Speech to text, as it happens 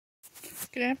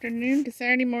Good afternoon to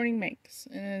Saturday Morning Makes,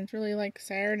 and it's really like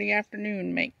Saturday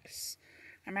afternoon makes.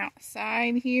 I'm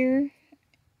outside here,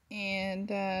 and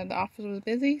the office was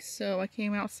busy, so I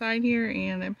came outside here,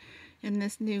 and I'm in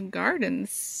this new garden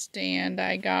stand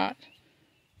I got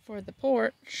for the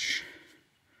porch.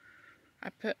 I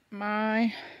put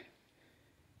my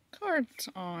cards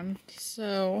on,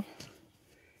 so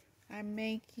I'm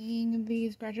making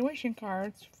these graduation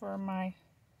cards for my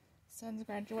son's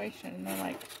graduation, and they're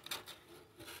like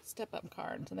step-up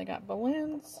cards, and they got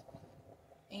balloons,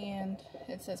 and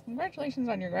it says congratulations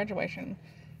on your graduation.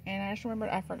 And I just remembered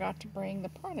I forgot to bring the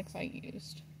products I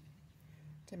used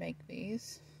to make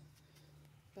these,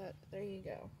 but there you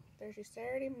go. There's your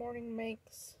Saturday Morning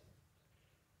Makes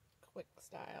quick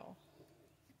style.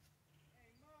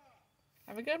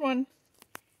 Have a good one.